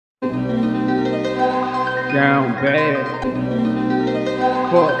Down bad,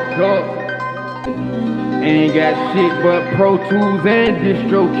 fucked up. Ain't got shit but Pro Tools and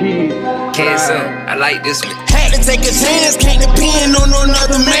distro kids. I like this one. Had to take a chance, can't depend on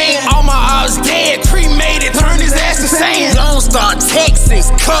another man. All my odds dead, cremated, turned his ass to sand. Lone Star,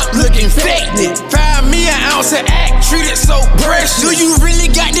 Texas, cup look infected. 5 me an ounce of act, treated so precious. Do you really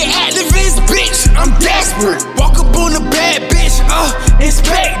got the activist, bitch? I'm desperate. Walk up on a bad bitch,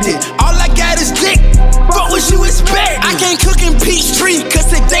 inspect it. All I got is dick, what was you expecting? I can't cook in Peachtree, cause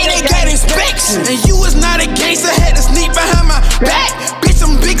today they got inspection. And you was not a gangster, had to sneak behind my back. Bitch,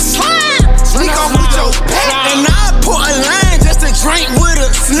 I'm big slime, sneak off with your pack. And I put a line just to drink with a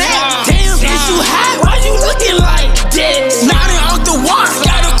snack. Damn, bitch, you high, why you looking like that? Nodding off the watch,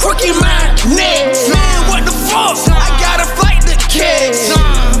 got a crook in my neck. Man, what the fuck? I got a flight to catch.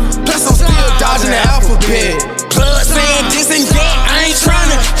 Plus I'm still dodging the alphabet. Plug saying this and that, I ain't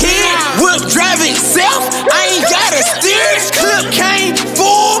tryna hit. Whip driving self, I ain't gotta steer it. Clip came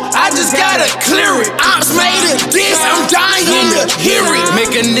full, I just gotta clear it. Ops made it this, I'm dying to hear it.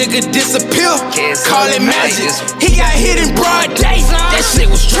 Make a nigga disappear, call it magic. He got hit in broad day, that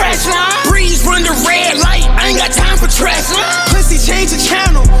shit was trash. Breeze run the red light, I ain't got time for trash. Pussy change the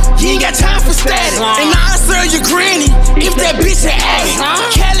channel, you ain't got time for static. And I'll serve your granny if that bitch an addict.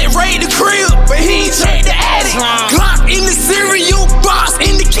 Khaled raid the crib, but he ain't check the attic.